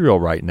to Israel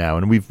right now,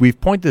 and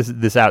we've pointed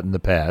this out in the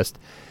past.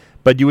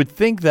 But you would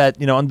think that,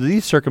 under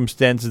these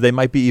circumstances, they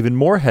might be even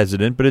more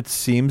hesitant, but it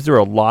seems there are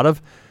a lot of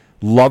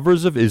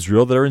lovers of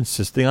Israel that are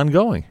insisting on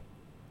going.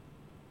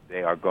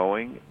 They are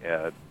going.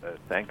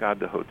 Thank God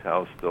the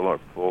hotels still are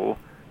full.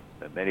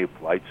 Many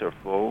flights are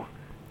full.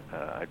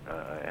 I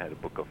had to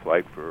book a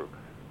flight for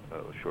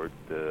a short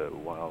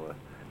while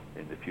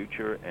in the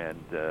future, and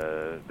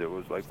there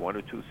was like 1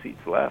 or 2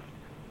 seats left.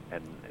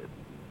 And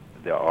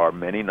there are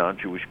many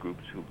non-Jewish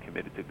groups who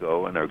committed to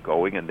go and are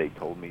going, and they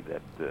told me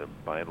that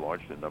by and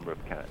large the number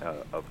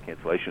of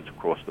cancellations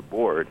across the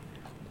board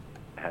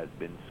has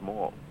been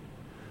small.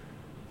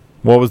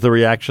 What was the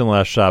reaction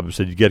last Shabbos?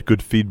 Did you get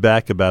good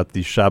feedback about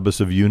the Shabbos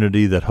of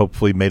Unity that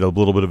hopefully made a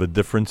little bit of a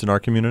difference in our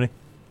community?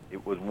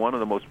 It was one of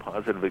the most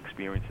positive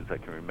experiences I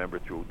can remember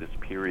through this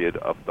period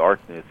of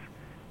darkness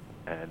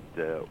and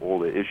all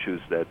the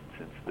issues that,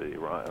 since the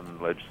Iran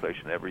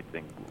legislation and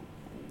everything,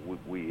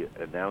 we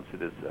announced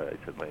it, as I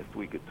said last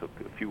week. It took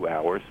a few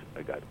hours.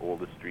 I got all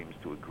the streams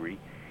to agree.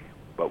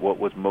 But what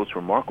was most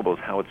remarkable is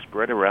how it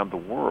spread around the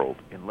world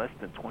in less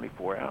than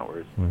 24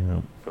 hours.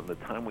 Yeah. From the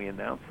time we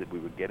announced it, we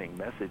were getting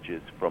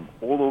messages from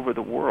all over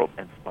the world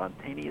and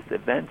spontaneous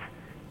events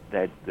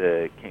that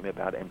came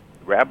about. And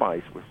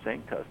rabbis were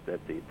saying to us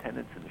that the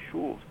attendance in the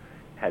shuls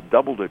had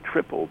doubled or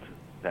tripled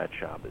that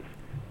Shabbos.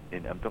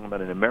 And I'm talking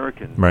about in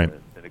American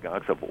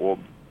synagogues of all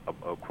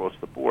across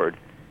the board,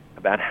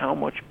 about how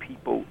much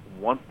people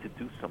want to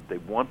do something.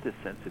 They want this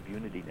sense of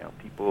unity now.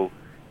 People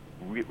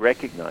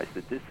recognize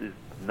that this is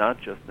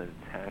not just an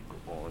attack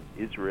on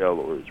Israel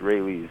or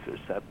Israelis or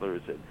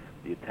settlers and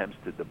the attempts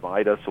to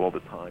divide us all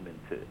the time,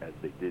 into, as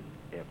they did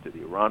after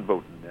the Iran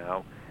vote and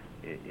now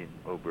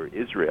over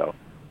Israel,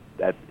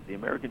 that the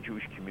American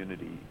Jewish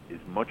community is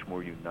much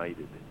more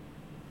united.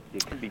 There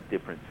can be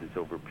differences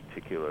over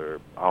particular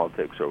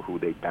politics or who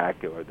they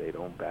back or they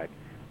don't back,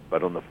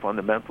 but on the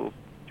fundamentals,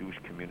 Jewish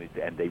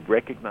community, and they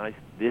recognize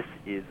this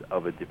is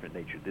of a different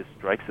nature. This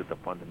strikes at the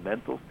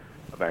fundamentals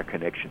of our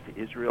connection to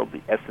Israel,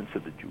 the essence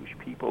of the Jewish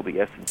people, the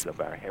essence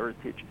of our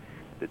heritage,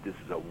 that this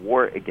is a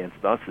war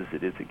against us as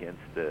it is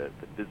against the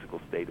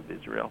physical state of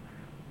Israel,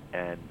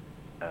 and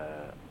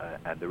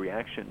the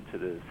reaction to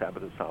the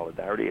Sabbath of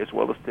Solidarity, as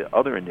well as to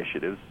other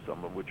initiatives,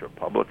 some of which are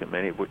public and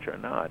many of which are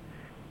not.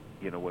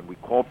 When we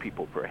call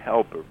people for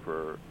help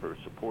or for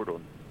support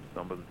on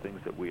some of the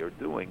things that we are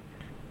doing,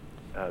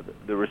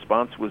 the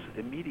response was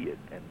immediate,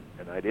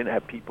 and I didn't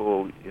have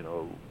people,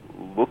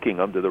 looking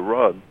under the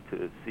rug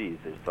to see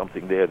if there's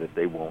something there that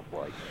they won't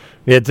like.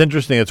 Yeah, it's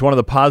interesting. It's one of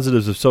the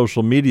positives of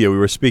social media. We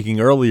were speaking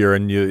earlier,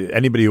 and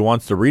anybody who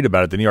wants to read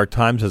about it, the New York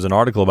Times has an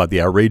article about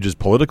the outrageous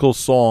political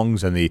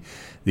songs and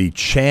the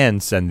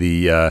chants and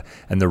the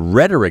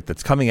rhetoric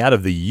that's coming out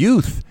of the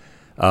youth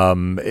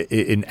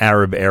in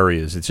Arab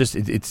areas. It's just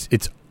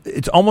it's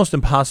it's almost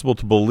impossible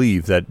to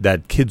believe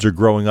that kids are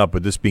growing up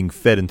with this being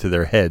fed into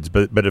their heads.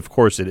 But of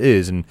course it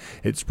is, and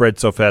it spread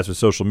so fast with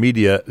social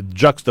media.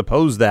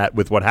 Juxtapose that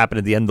with what happened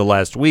at the end of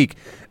last week,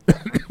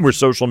 where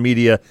social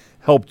media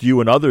helped you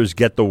and others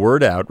get the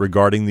word out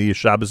regarding the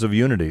Shabbos of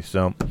Unity.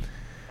 So,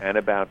 and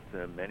about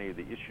many of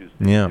the issues,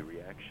 the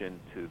reaction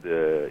to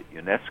the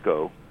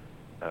UNESCO.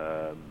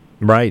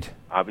 Right.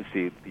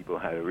 Obviously, people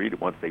had to read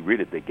it. Once they read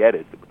it, they get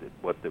it,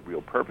 what the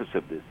real purpose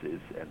of this is,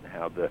 and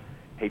how the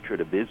hatred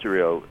of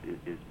Israel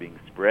is being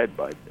spread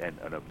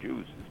and of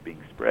Jews is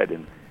being spread.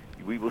 And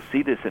we will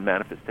see this in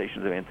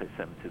manifestations of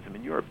anti-Semitism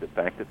in Europe. The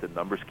fact that the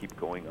numbers keep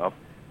going up,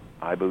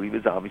 I believe,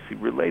 is obviously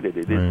related.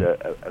 It is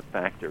a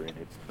factor, and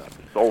it's not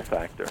the sole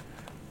factor.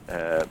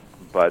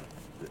 But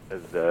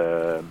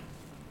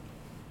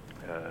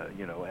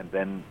and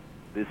then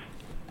this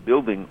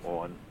building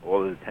on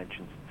all of the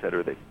tensions, et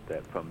cetera,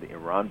 that from the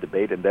Iran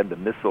debate, and then the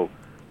missile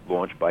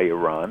launch by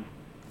Iran,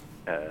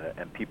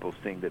 and people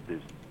seeing that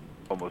there's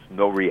almost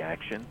no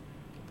reaction,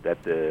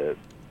 that the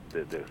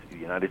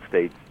United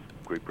States,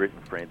 Great Britain,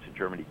 France, and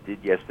Germany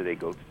did yesterday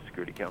go to the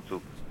Security Council,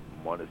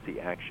 want to see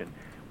action.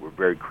 We're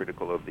very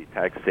critical of the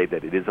attack, say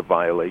that it is a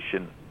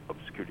violation of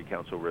Security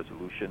Council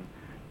resolution.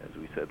 As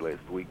we said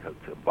last week,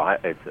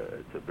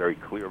 it's a very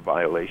clear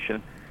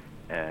violation,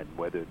 and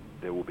whether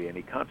there will be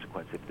any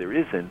consequence. If there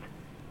isn't,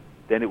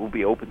 then it will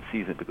be open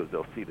season, because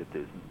they'll see that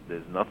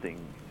there's nothing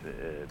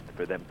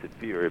for them to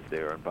fear if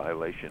they're in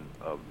violation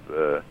of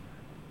the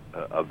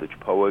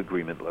JPOA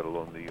agreement, let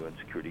alone the UN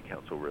Security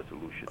Council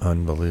resolution.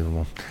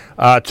 Unbelievable.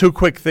 Two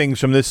quick things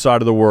from this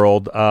side of the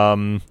world.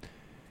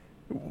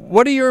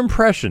 What are your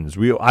impressions?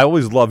 I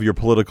always love your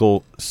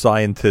political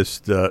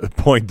scientist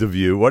point of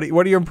view. What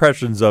are your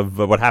impressions of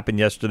what happened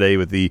yesterday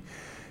with the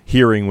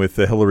hearing with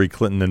Hillary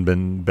Clinton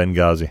and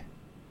Benghazi?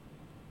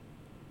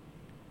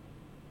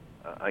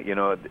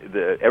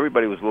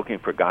 Everybody was looking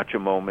for gotcha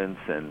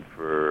moments and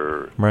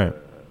for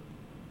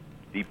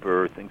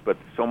deeper things, but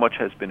so much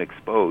has been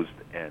exposed,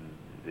 and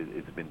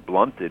it's been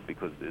blunted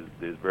because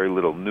there's very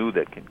little new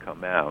that can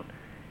come out,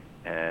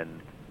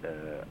 and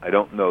I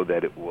don't know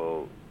that it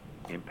will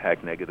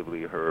impact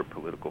negatively her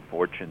political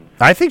fortunes.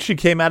 I think she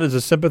came out as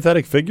a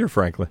sympathetic figure,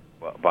 frankly.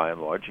 Well, by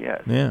and large,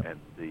 yes. Yeah.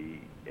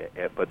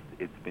 But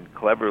it's been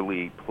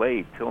cleverly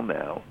played till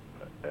now,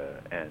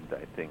 and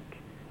I think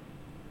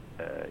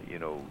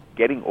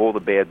getting all the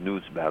bad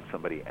news about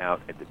somebody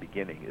out at the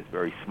beginning is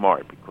very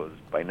smart, because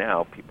by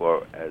now people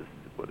are,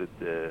 what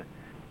did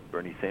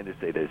Bernie Sanders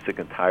say, they're sick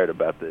and tired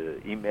about the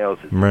emails.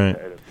 Right.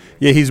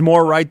 Yeah, he's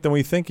more right than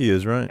we think he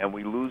is, right? And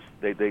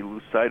they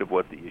lose sight of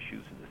what the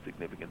issues and the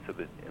significance of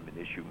an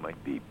issue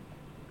might be.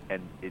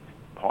 And it's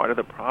part of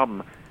the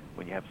problem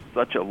when you have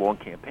such a long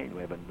campaign.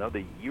 We have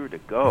another year to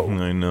go.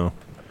 I know.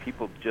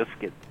 People just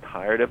get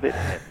tired of it,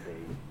 and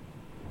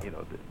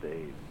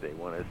they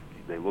want to.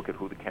 They look at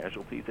who the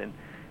casualties. And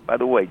by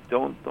the way,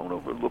 don't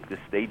overlook the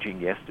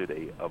staging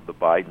yesterday of the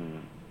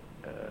Biden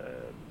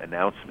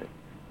announcement.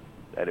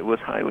 That it was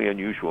highly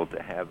unusual to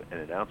have an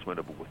announcement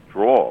of a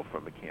withdrawal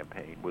from a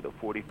campaign with a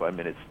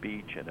 45-minute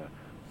speech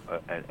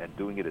and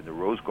doing it in the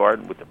Rose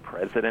Garden with the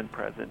president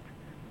present.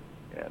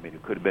 I mean,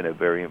 it could have been a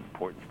very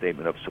important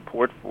statement of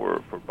support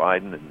for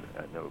Biden, and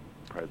I know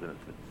the president,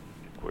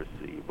 of course,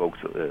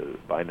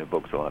 Biden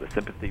evokes a lot of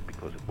sympathy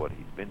because of what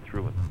he's been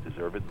through, and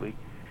deservedly.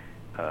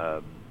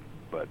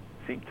 But it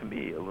seemed to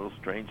me a little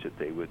strange that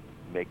they would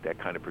make that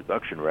kind of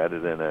production rather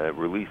than a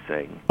release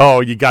saying,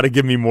 "Oh, you got to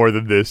give me more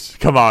than this.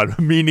 Come on."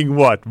 Meaning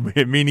what?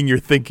 Meaning you're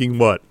thinking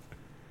what?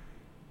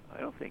 I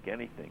don't think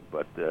anything,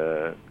 but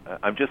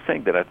I'm just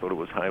saying that I thought it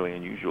was highly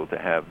unusual to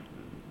have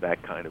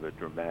that kind of a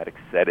dramatic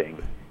setting,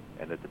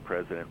 and that the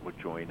president would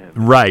join him.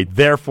 Right.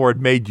 Therefore, it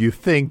made you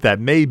think that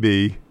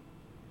maybe.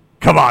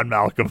 Come on,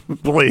 Malcolm,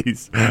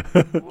 please.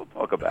 We'll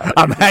talk about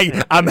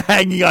it. I'm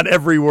hanging on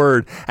every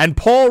word. And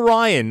Paul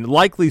Ryan,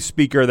 likely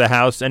Speaker of the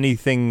House,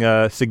 anything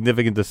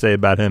significant to say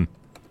about him?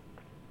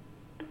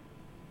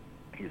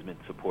 He's been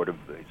supportive.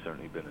 He's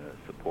certainly been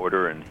a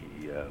supporter, and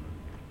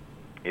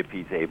if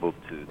he's able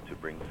to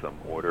bring some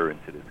order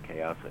into this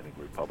chaos, I think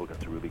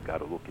Republicans really got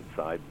to look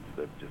inside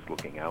instead of just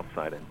looking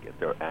outside and get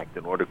their act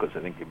in order, because I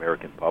think the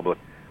American public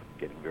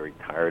is getting very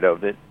tired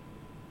of it.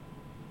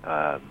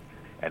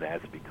 And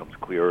as it becomes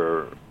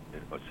clearer,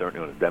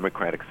 certainly on the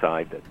Democratic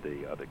side, that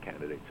the other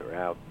candidates are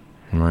out,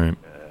 right,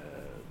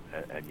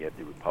 and yet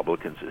the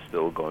Republicans are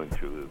still going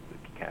through the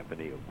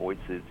cacophony of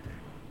voices.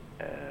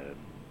 And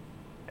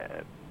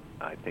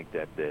I think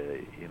that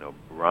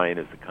Ryan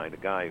is the kind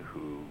of guy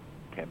who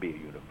can be a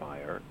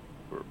unifier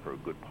for a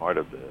good part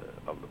of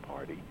the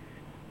party,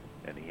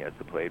 and he has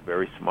to play it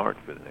very smart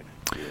for the next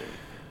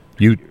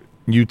year.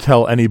 You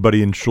tell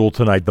anybody in shul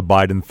tonight the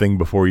Biden thing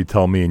before you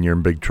tell me, and you're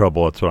in big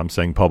trouble. That's what I'm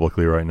saying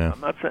publicly right now.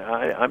 I'm not saying.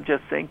 I'm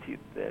just saying to you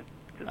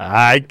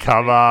that.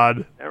 Come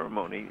on.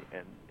 Ceremony,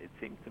 and it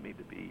seems to me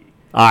to be.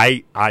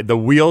 The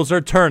wheels are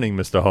turning,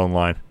 Mr.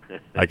 Hohenlein.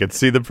 I can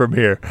see them from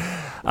here.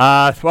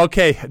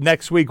 Okay,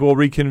 next week we'll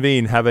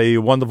reconvene. Have a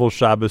wonderful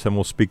Shabbos, and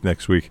we'll speak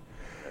next week.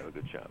 Have a good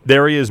good job.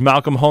 There he is,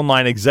 Malcolm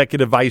Hoenlein,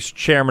 Executive Vice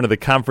Chairman of the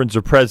Conference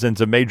of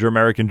Presidents of Major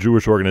American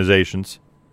Jewish Organizations.